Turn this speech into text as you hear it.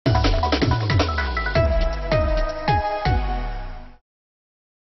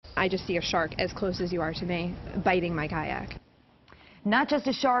I just see a shark as close as you are to me, biting my kayak. Not just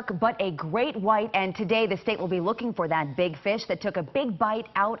a shark, but a great white, and today the state will be looking for that big fish that took a big bite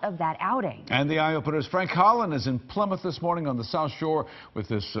out of that outing. And the Eye Opener's Frank Holland is in Plymouth this morning on the South Shore with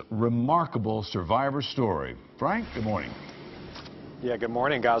this remarkable survivor story. Frank, good morning. Yeah, good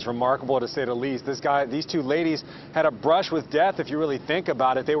morning, guys. Remarkable to say the least. These two ladies had a brush with death, if you really think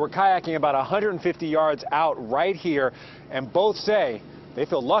about it. They were kayaking about 150 yards out right here, and both say they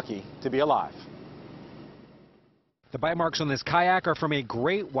feel lucky to be alive. The bite marks on this kayak are from a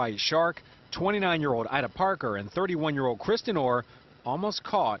great white shark. 29-year-old Ida Parker and 31-year-old Kristen Orr almost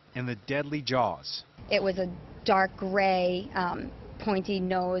caught in the deadly jaws. It was a dark gray, pointy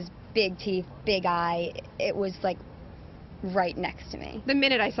nose, big teeth, big eye. It was like right next to me. The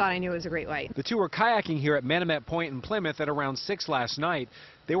minute I saw it, I knew it was a great white. The two were kayaking here at Manomet Point in Plymouth at around 6 last night.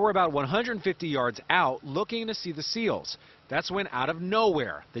 They were about 150 yards out looking to see the seals. That's when, out of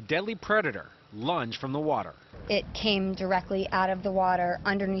nowhere, the deadly predator lunged from the water. It came directly out of the water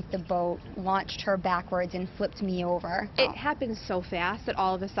underneath the boat, launched her backwards and flipped me over. It happened so fast that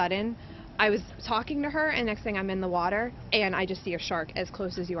all of a sudden I was talking to her, and next thing I'm in the water and I just see a shark as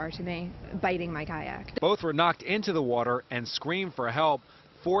close as you are to me, biting my kayak. Both were knocked into the water and screamed for help.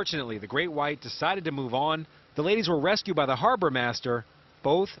 Fortunately, the great white decided to move on. The ladies were rescued by the harbor master.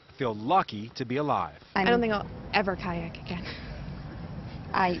 Both feel lucky to be alive. I don't think I'll ever kayak again.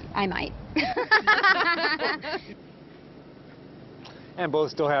 I might. And both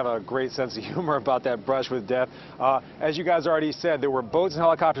still have a great sense of humor about that brush with death. As you guys already said, there were boats and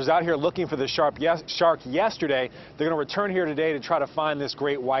helicopters out here looking for the shark yesterday. They're going to return here today to try to find this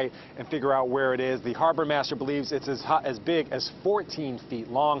great white and figure out where it is. The harbor master believes it's as big as 14 feet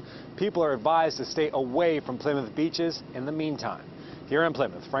long. People are advised to stay away from Plymouth beaches in the meantime. Here in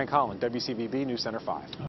Plymouth, Frank Holland, WCVB News Center 5.